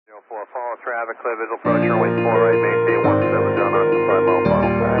4, follow traffic, clear visual approach, runway 4 right, maintain 17, John Austin, 5 mile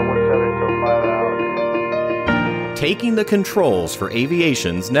final. 17 until 5 hours. Taking the controls for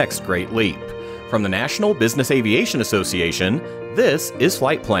aviation's next great leap. From the National Business Aviation Association, this is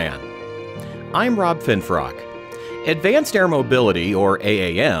Flight Plan. I'm Rob Finfrock. Advanced Air Mobility, or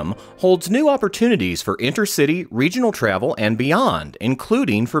AAM, holds new opportunities for intercity, regional travel, and beyond,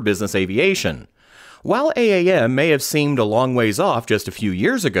 including for business aviation. While AAM may have seemed a long ways off just a few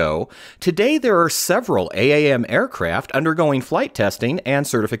years ago, today there are several AAM aircraft undergoing flight testing and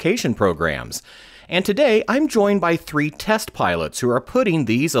certification programs. And today I'm joined by 3 test pilots who are putting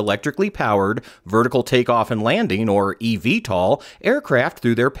these electrically powered vertical takeoff and landing, or eVTOL, aircraft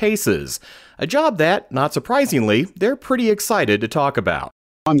through their paces. A job that, not surprisingly, they're pretty excited to talk about.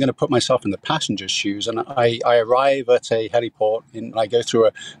 I'm going to put myself in the passenger's shoes, and I arrive at a heliport and I go through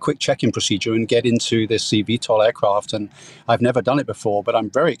a quick check-in procedure and get into this eVTOL aircraft. And I've never done it before, but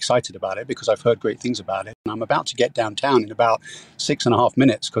I'm very excited about it because I've heard great things about it. And I'm about to get downtown in about 6.5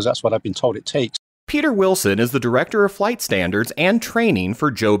 minutes because that's what I've been told it takes. Peter Wilson is the Director of Flight Standards and Training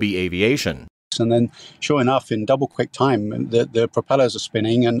for Joby Aviation. And then, sure enough, in double quick time, the propellers are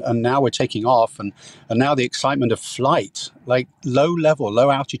spinning, and now we're taking off. And now the excitement of flight, like low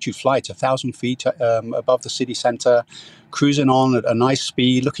altitude flight, 1,000 feet above the city center, cruising on at a nice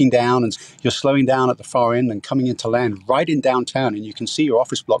speed, looking down, and you're slowing down at the far end and coming into land right in downtown. And you can see your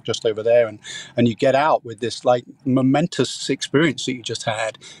office block just over there. And you get out with this like momentous experience that you just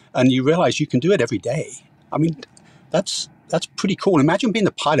had. And you realize you can do it every day. I mean, that's pretty cool. Imagine being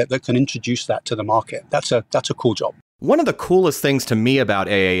the pilot that can introduce that to the market. That's a cool job. One of the coolest things to me about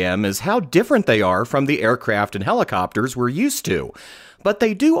AAM is how different they are from the aircraft and helicopters we're used to. But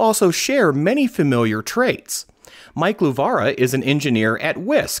they do also share many familiar traits. Mike Luvara is an engineer at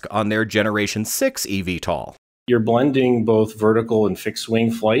Wisk on their Generation 6 eVTOL. You're blending both vertical and fixed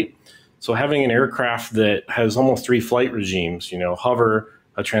wing flight. So having an aircraft that has almost 3 flight regimes, hover,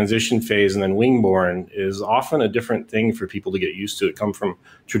 a transition phase, and then wingborne is often a different thing for people to get used to. It comes from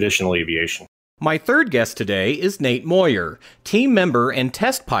traditional aviation. My third guest today is Nate Moyer, team member and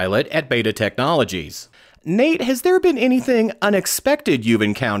test pilot at Beta Technologies. Nate, has there been anything unexpected you've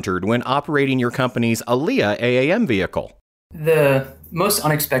encountered when operating your company's ALIA AAM vehicle? The most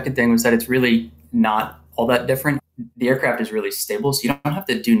unexpected thing was that it's really not all that different. The aircraft is really stable, so you don't have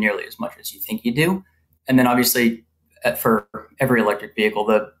to do nearly as much as you think you do. And then obviously, for every electric vehicle,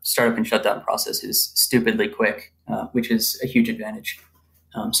 the startup and shutdown process is stupidly quick, which is a huge advantage.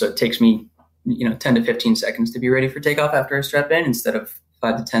 So it takes me, 10 to 15 seconds to be ready for takeoff after I strap in instead of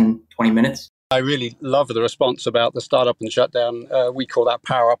 5 to 10, 20 minutes. I really love the response about the startup and shutdown. We call that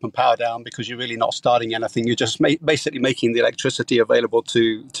power up and power down because you're really not starting anything. You're just basically making the electricity available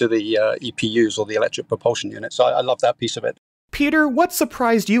to the EPUs or the electric propulsion unit. So I love that piece of it. Peter, what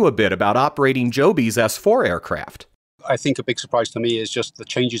surprised you a bit about operating Joby's S4 aircraft? I think a big surprise to me is just the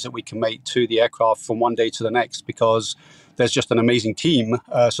changes that we can make to the aircraft from one day to the next, because there's just an amazing team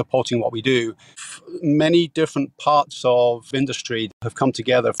supporting what we do. Many different parts of industry have come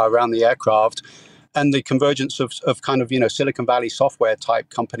together around the aircraft, and the convergence of kind of, Silicon Valley software type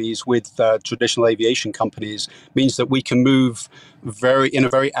companies with traditional aviation companies means that we can move in a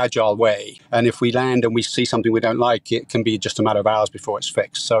very agile way. And if we land and we see something we don't like, it can be just a matter of hours before it's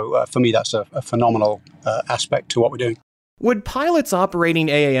fixed. So for me, that's a phenomenal aspect to what we're doing. Would pilots operating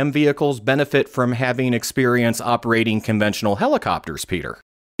AAM vehicles benefit from having experience operating conventional helicopters, Peter?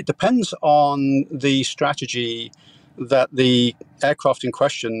 It depends on the strategy that the aircraft in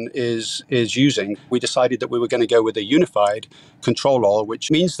question is using. We decided that we were going to go with a unified controller,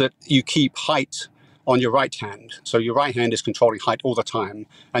 which means that you keep height on your right hand. So your right hand is controlling height all the time,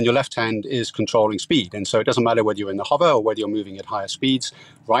 and your left hand is controlling speed. And so it doesn't matter whether you're in the hover or whether you're moving at higher speeds.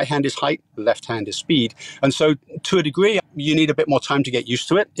 Right hand is height, left hand is speed. And so to a degree, you need a bit more time to get used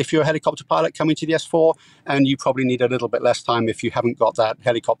to it if you're a helicopter pilot coming to the S4, and you probably need a little bit less time if you haven't got that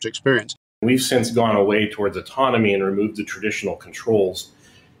helicopter experience. We've since gone away towards autonomy and removed the traditional controls.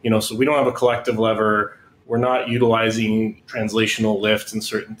 So we don't have a collective lever. We're not utilizing translational lift and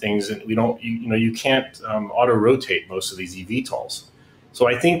certain things, and we don't. You can't auto rotate most of these eVTOLs. So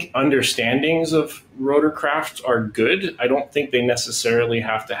I think understandings of rotorcraft are good. I don't think they necessarily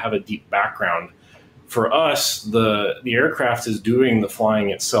have to have a deep background. For us, the aircraft is doing the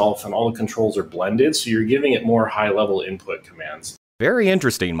flying itself, and all the controls are blended, so you're giving it more high-level input commands. Very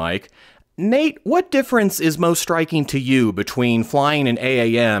interesting, Mike. Nate, what difference is most striking to you between flying an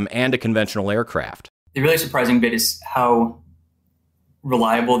AAM and a conventional aircraft? The really surprising bit is how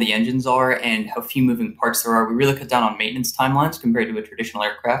reliable the engines are and how few moving parts there are. We really cut down on maintenance timelines compared to a traditional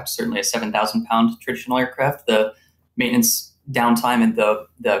aircraft. Certainly a 7,000-pound traditional aircraft, the maintenance downtime and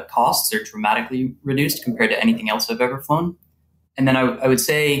the costs are dramatically reduced compared to anything else I've ever flown. And then I would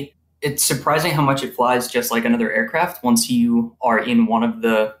say it's surprising how much it flies just like another aircraft once you are in one of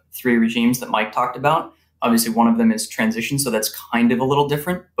the three regimes that Mike talked about. Obviously, one of them is transition, so that's kind of a little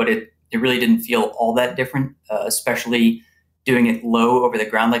different, but it really didn't feel all that different, especially doing it low over the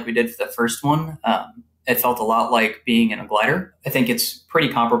ground like we did for the first one. It felt a lot like being in a glider. I think it's pretty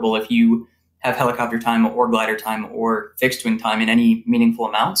comparable if you have helicopter time or glider time or fixed wing time in any meaningful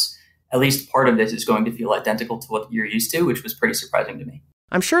amounts. At least part of this is going to feel identical to what you're used to, which was pretty surprising to me.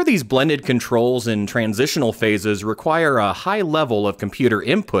 I'm sure these blended controls in transitional phases require a high level of computer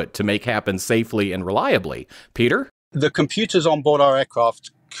input to make happen safely and reliably. Peter? The computers on board our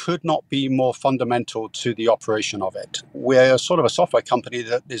aircraft could not be more fundamental to the operation of it. We're sort of a software company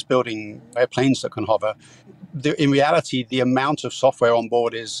that is building airplanes that can hover. In reality, the amount of software on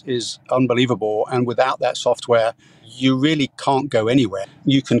board is unbelievable. And without that software, you really can't go anywhere.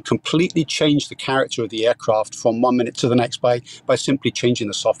 You can completely change the character of the aircraft from 1 minute to the next by simply changing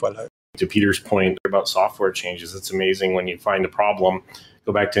the software load. To Peter's point about software changes, it's amazing when you find a problem,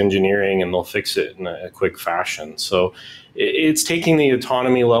 go back to engineering and they'll fix it in a quick fashion. So it's taking the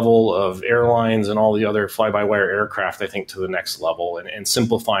autonomy level of airlines and all the other fly-by-wire aircraft, I think, to the next level and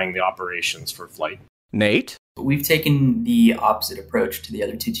simplifying the operations for flight. Nate? We've taken the opposite approach to the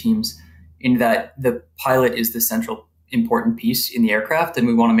other two teams in that the pilot is the central important piece in the aircraft, and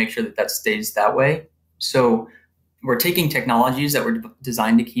we want to make sure that that stays that way. So we're taking technologies that were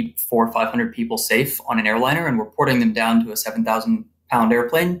designed to keep 400 or 500 people safe on an airliner, and we're porting them down to a 7,000-pound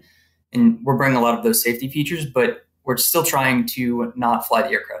airplane. And we're bringing a lot of those safety features, but we're still trying to not fly the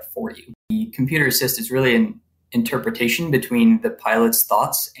aircraft for you. The computer assist is really an interpretation between the pilot's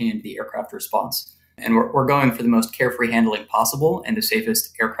thoughts and the aircraft response. And we're going for the most carefree handling possible and the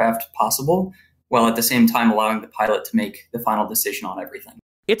safest aircraft possible, while at the same time allowing the pilot to make the final decision on everything.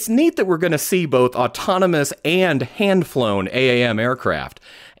 It's neat that we're going to see both autonomous and hand-flown AAM aircraft.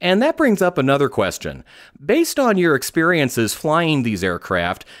 And that brings up another question. Based on your experiences flying these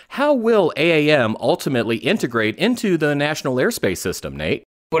aircraft, how will AAM ultimately integrate into the National Airspace System, Nate?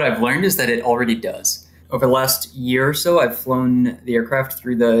 What I've learned is that it already does. Over the last year or so, I've flown the aircraft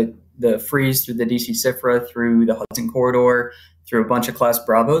through the freeze, through the DC CIFRA, through the Hudson Corridor, through a bunch of Class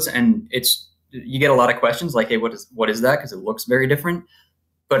Bravos, and you get a lot of questions like, hey, what is that? Because it looks very different.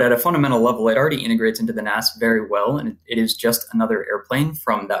 But at a fundamental level, it already integrates into the NAS very well, and it is just another airplane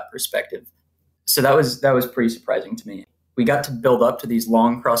from that perspective. So that was pretty surprising to me. We got to build up to these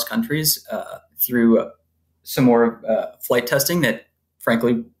long cross countries through some more flight testing that,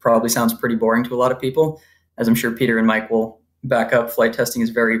 frankly, probably sounds pretty boring to a lot of people. As I'm sure Peter and Mike will back up, flight testing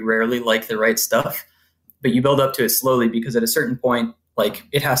is very rarely like the right stuff. But you build up to it slowly because at a certain point, like,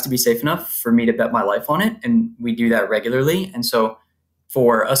 it has to be safe enough for me to bet my life on it, and we do that regularly. And so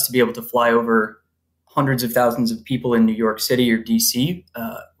for us to be able to fly over hundreds of thousands of people in New York City or DC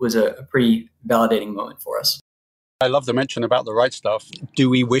was a pretty validating moment for us. I love the mention about the right stuff. Do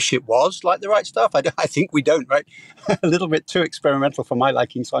we wish it was like the right stuff? I think we don't, right? A little bit too experimental for my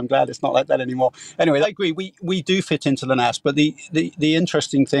liking, so I'm glad it's not like that anymore. Anyway, I agree. We do fit into the NAS, but the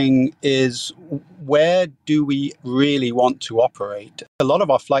interesting thing is, where do we really want to operate? A lot of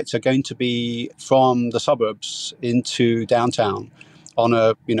our flights are going to be from the suburbs into downtown.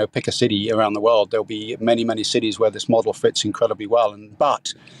 On pick a city around the world. There'll be many, many cities where this model fits incredibly well.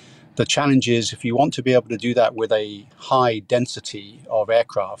 But the challenge is, if you want to be able to do that with a high density of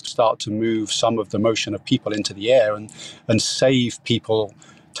aircraft, start to move some of the motion of people into the air and save people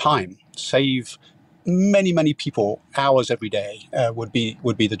time, save many, many people hours every day would be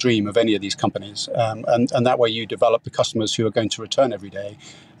the dream of any of these companies. And that way you develop the customers who are going to return every day.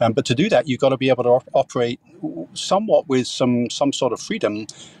 But to do that, you've got to be able to operate somewhat with some sort of freedom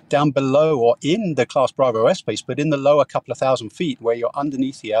down below or in the Class Bravo airspace, but in the lower couple of thousand feet where you're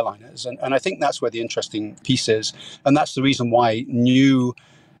underneath the airliners. And I think that's where the interesting piece is. And that's the reason why new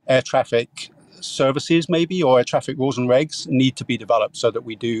air traffic services maybe, or air traffic rules and regs need to be developed so that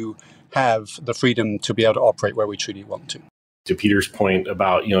we do have the freedom to be able to operate where we truly want to. To Peter's point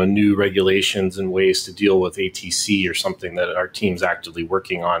about new regulations and ways to deal with ATC or something that our team's actively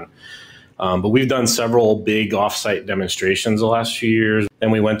working on. But we've done several big offsite demonstrations the last few years.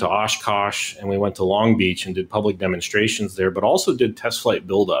 Then we went to Oshkosh and we went to Long Beach and did public demonstrations there, but also did test flight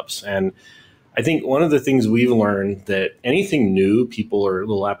buildups. And I think one of the things we've learned that anything new, people are a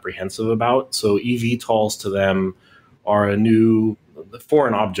little apprehensive about. So eVTOLs to them are a new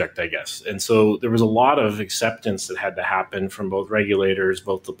foreign object, I guess. And so there was a lot of acceptance that had to happen from both regulators,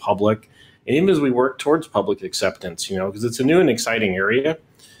 both the public, and even as we work towards public acceptance, because it's a new and exciting area.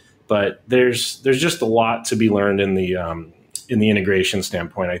 But there's just a lot to be learned in in the integration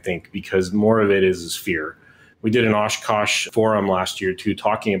standpoint, I think, because more of it is fear. We did an Oshkosh forum last year too,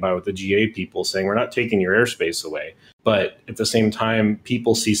 talking about the GA people saying, we're not taking your airspace away. But at the same time,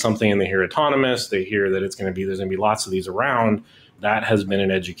 people see something and they hear autonomous, they hear that there's going to be lots of these around. That has been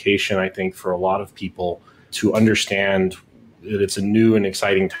an education, I think, for a lot of people to understand that it's a new and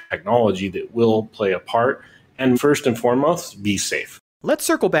exciting technology that will play a part. And first and foremost, be safe. Let's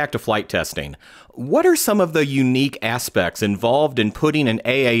circle back to flight testing. What are some of the unique aspects involved in putting an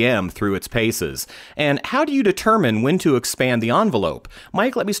AAM through its paces? And how do you determine when to expand the envelope?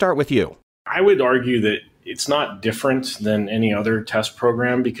 Mike, let me start with you. I would argue that it's not different than any other test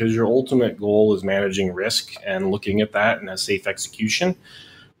program because your ultimate goal is managing risk and looking at that and a safe execution.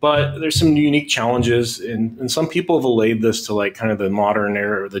 But there's some unique challenges, and some people have allayed this to like kind of the modern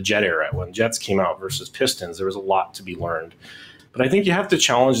era, or the jet era, when jets came out versus pistons. There was a lot to be learned. But I think you have to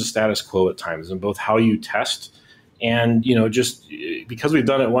challenge the status quo at times in both how you test and, just because we've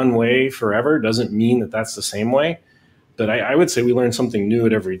done it one way forever doesn't mean that that's the same way. But I would say we learn something new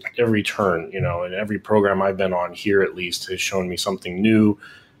at every turn, and every program I've been on here at least has shown me something new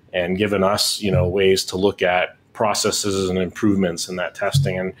and given us, ways to look at processes and improvements in that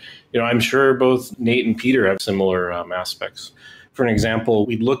testing. And, I'm sure both Nate and Peter have similar aspects. For an example,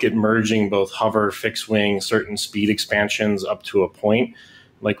 we'd look at merging both hover, fixed wing, certain speed expansions up to a point.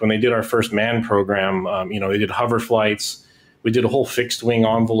 Like when they did our first manned program, they did hover flights. We did a whole fixed wing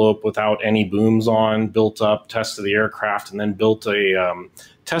envelope without any booms on, built up, tested the aircraft, and then built a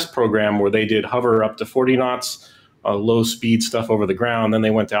test program where they did hover up to 40 knots, low speed stuff over the ground. Then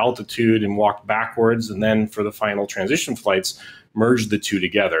they went to altitude and walked backwards. And then for the final transition flights, merged the two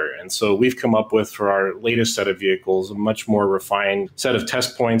together. And so we've come up with, for our latest set of vehicles, a much more refined set of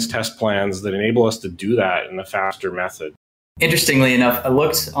test points, test plans that enable us to do that in a faster method. Interestingly enough, I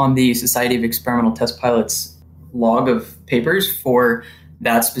looked on the Society of Experimental Test Pilots log of papers for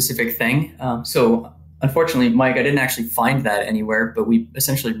that specific thing. So unfortunately, Mike, I didn't actually find that anywhere, but we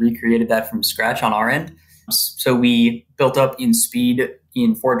essentially recreated that from scratch on our end. So we built up in speed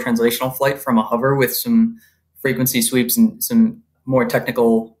in forward translational flight from a hover with some frequency sweeps and some more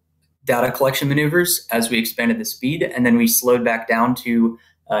technical data collection maneuvers as we expanded the speed. And then we slowed back down to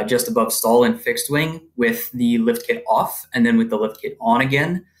just above stall in fixed wing with the lift kit off and then with the lift kit on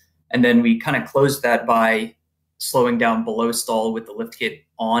again. And then we kind of closed that by slowing down below stall with the lift kit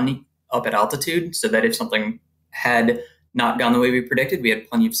on up at altitude so that if something had not gone the way we predicted, we had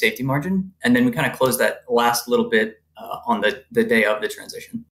plenty of safety margin. And then we kind of closed that last little bit on the day of the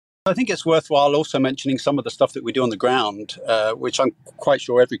transition. I think it's worthwhile also mentioning some of the stuff that we do on the ground, which I'm quite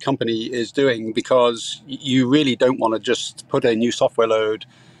sure every company is doing, because you really don't want to just put a new software load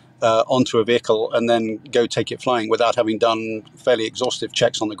onto a vehicle and then go take it flying without having done fairly exhaustive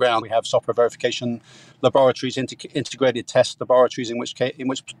checks on the ground. We have software verification laboratories, integrated test laboratories in which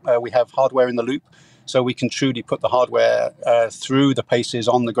we have hardware in the loop, so we can truly put the hardware through the paces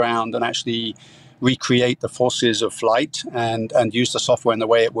on the ground and actually recreate the forces of flight and use the software in the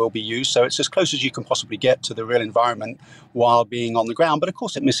way it will be used. So it's as close as you can possibly get to the real environment while being on the ground. But of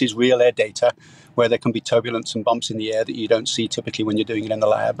course, it misses real air data where there can be turbulence and bumps in the air that you don't see typically when you're doing it in the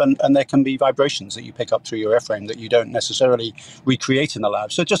lab. And there can be vibrations that you pick up through your airframe that you don't necessarily recreate in the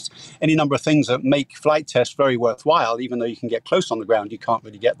lab. So just any number of things that make flight tests very worthwhile, even though you can get close on the ground, you can't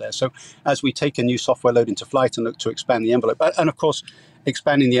really get there. So as we take a new software load into flight and look to expand the envelope, and of course,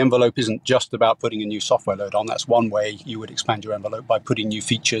 expanding the envelope isn't just about putting a new software load on. That's one way you would expand your envelope, by putting new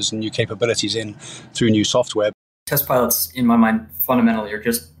features and new capabilities in through new software. Test pilots, in my mind, fundamentally are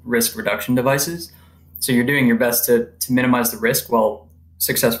just risk reduction devices. So you're doing your best to minimize the risk while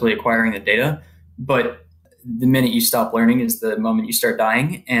successfully acquiring the data. But the minute you stop learning is the moment you start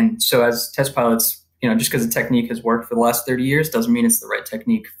dying. And so as test pilots, just because the technique has worked for the last 30 years doesn't mean it's the right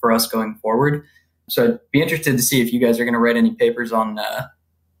technique for us going forward. So I'd be interested to see if you guys are going to write any papers on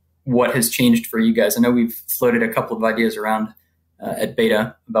what has changed for you guys. I know we've floated a couple of ideas around at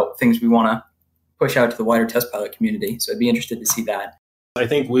Beta about things we want to push out to the wider test pilot community. So I'd be interested to see that. I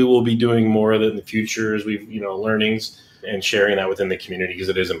think we will be doing more of it in the future as we've, learnings and sharing that within the community because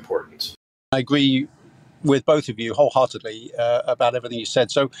it is important. I agree with both of you wholeheartedly about everything you said.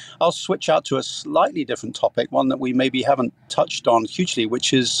 So I'll switch out to a slightly different topic, one that we maybe haven't touched on hugely,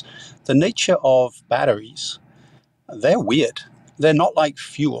 which is the nature of batteries. They're weird. They're not like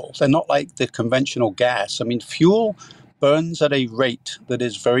fuel. They're not like the conventional gas. I mean, fuel burns at a rate that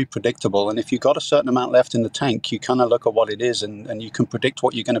is very predictable. And if you've got a certain amount left in the tank, you kind of look at what it is and you can predict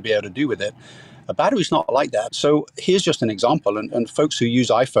what you're going to be able to do with it. A battery's not like that. So here's just an example, and folks who use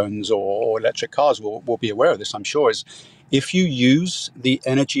iPhones or electric cars will be aware of this, I'm sure, is if you use the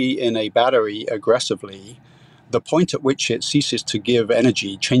energy in a battery aggressively, the point at which it ceases to give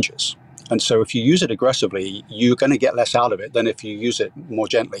energy changes. And so if you use it aggressively, you're going to get less out of it than if you use it more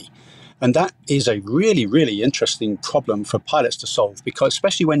gently. And that is a really, really interesting problem for pilots to solve, because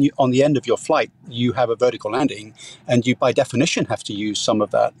especially when you, on the end of your flight, you have a vertical landing, and you by definition have to use some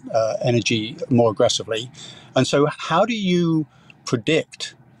of that energy more aggressively. And so how do you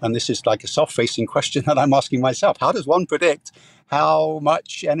predict, and this is like a self-facing question that I'm asking myself, how does one predict how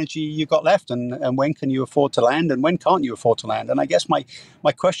much energy you got left, and when can you afford to land, and when can't you afford to land? And I guess my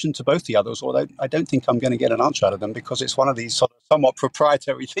question to both the others, although I don't think I'm going to get an answer out of them because it's one of these sort of somewhat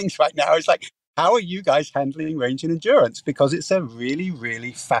proprietary things right now, is like, how are you guys handling range and endurance? Because it's a really,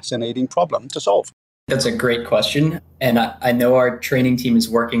 really fascinating problem to solve. That's a great question. And I know our training team is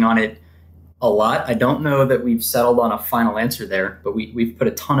working on it a lot. I don't know that we've settled on a final answer there, but we've put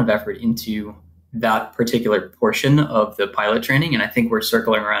a ton of effort into that particular portion of the pilot training. And I think we're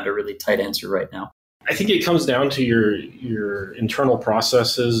circling around a really tight answer right now. I think it comes down to your internal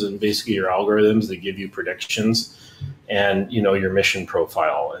processes and basically your algorithms that give you predictions and, your mission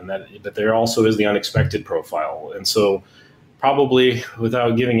profile. But there also is the unexpected profile. And so probably,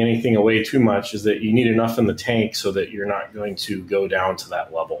 without giving anything away too much, is that you need enough in the tank so that you're not going to go down to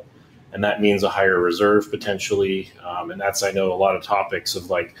that level. And that means a higher reserve potentially. And that's, I know, a lot of topics of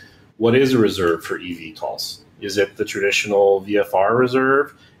like, what is a reserve for eVTOLs? Is it the traditional VFR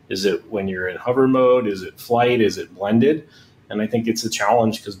reserve? Is it when you're in hover mode? Is it flight? Is it blended? And I think it's a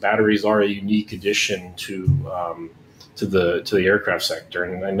challenge because batteries are a unique addition to the aircraft sector.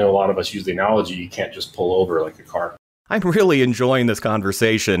 And I know a lot of us use the analogy, you can't just pull over like a car. I'm really enjoying this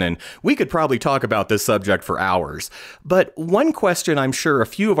conversation, and we could probably talk about this subject for hours. But one question I'm sure a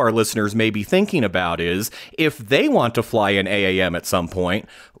few of our listeners may be thinking about is, if they want to fly an AAM at some point,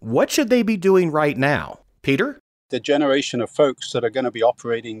 what should they be doing right now? Peter? The generation of folks that are going to be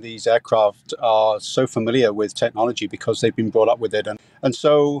operating these aircraft are so familiar with technology because they've been brought up with it. And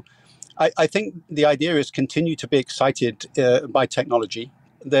so I think the idea is continue to be excited by technology.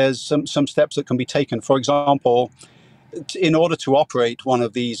 There's some steps that can be taken. For example, in order to operate one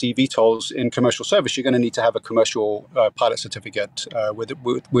of these eVTOLs in commercial service, you're going to need to have a commercial pilot certificate with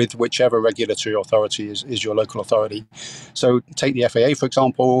whichever regulatory authority is your local authority. So take the FAA, for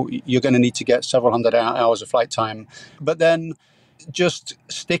example, you're going to need to get several hundred hours of flight time, but then just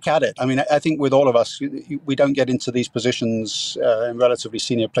stick at it. I mean, I think with all of us, we don't get into these positions in relatively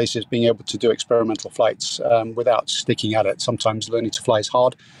senior places being able to do experimental flights without sticking at it. Sometimes learning to fly is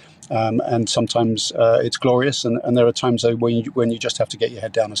hard. And sometimes it's glorious, and there are times when you just have to get your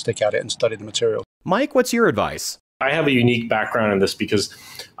head down and stick at it and study the material. Mike, what's your advice? I have a unique background in this because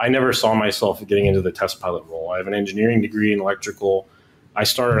I never saw myself getting into the test pilot role. I have an engineering degree in electrical. I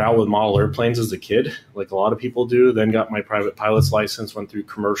started out with model airplanes as a kid, like a lot of people do, then got my private pilot's license, went through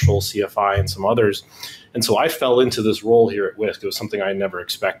commercial, CFI, and some others. And so I fell into this role here at WISC. It was something I never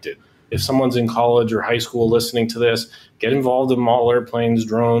expected. If someone's in college or high school listening to this, get involved in model airplanes,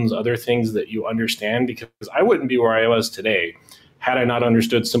 drones, other things that you understand, because I wouldn't be where I was today had I not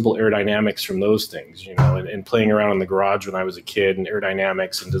understood simple aerodynamics from those things, and playing around in the garage when I was a kid and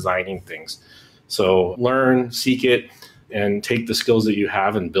aerodynamics and designing things. So learn, seek it, and take the skills that you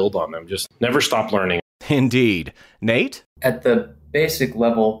have and build on them. Just never stop learning. Indeed. Nate? At the basic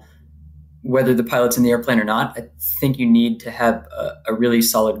level, whether the pilot's in the airplane or not, I think you need to have a really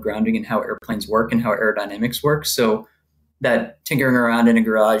solid grounding in how airplanes work and how aerodynamics work. So that tinkering around in a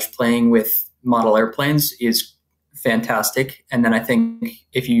garage, playing with model airplanes is fantastic. And then I think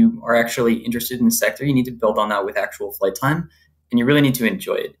if you are actually interested in the sector, you need to build on that with actual flight time. And you really need to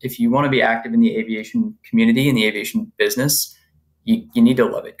enjoy it. If you want to be active in the aviation community, in the aviation business, you need to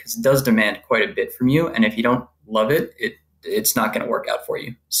love it because it does demand quite a bit from you. And if you don't love it, it's not going to work out for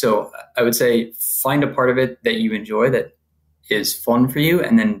you. So I would say find a part of it that you enjoy that is fun for you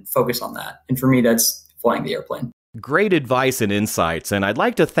and then focus on that. And for me, that's flying the airplane. Great advice and insights, and I'd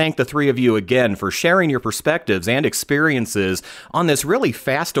like to thank the three of you again for sharing your perspectives and experiences on this really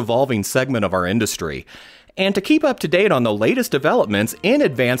fast-evolving segment of our industry. And to keep up to date on the latest developments in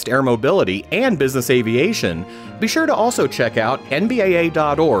advanced air mobility and business aviation, be sure to also check out nbaa.org/AAM.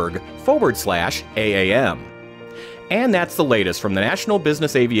 And that's the latest from the National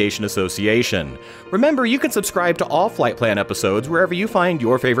Business Aviation Association. Remember, you can subscribe to all Flight Plan episodes wherever you find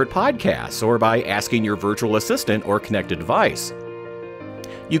your favorite podcasts or by asking your virtual assistant or connected device.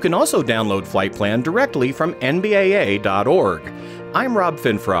 You can also download Flight Plan directly from nbaa.org. I'm Rob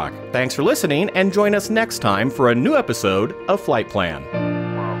Finfrock. Thanks for listening, and join us next time for a new episode of Flight Plan.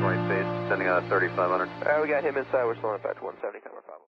 Right base, sending out 3500. We got him inside. We're slowing it back to 170.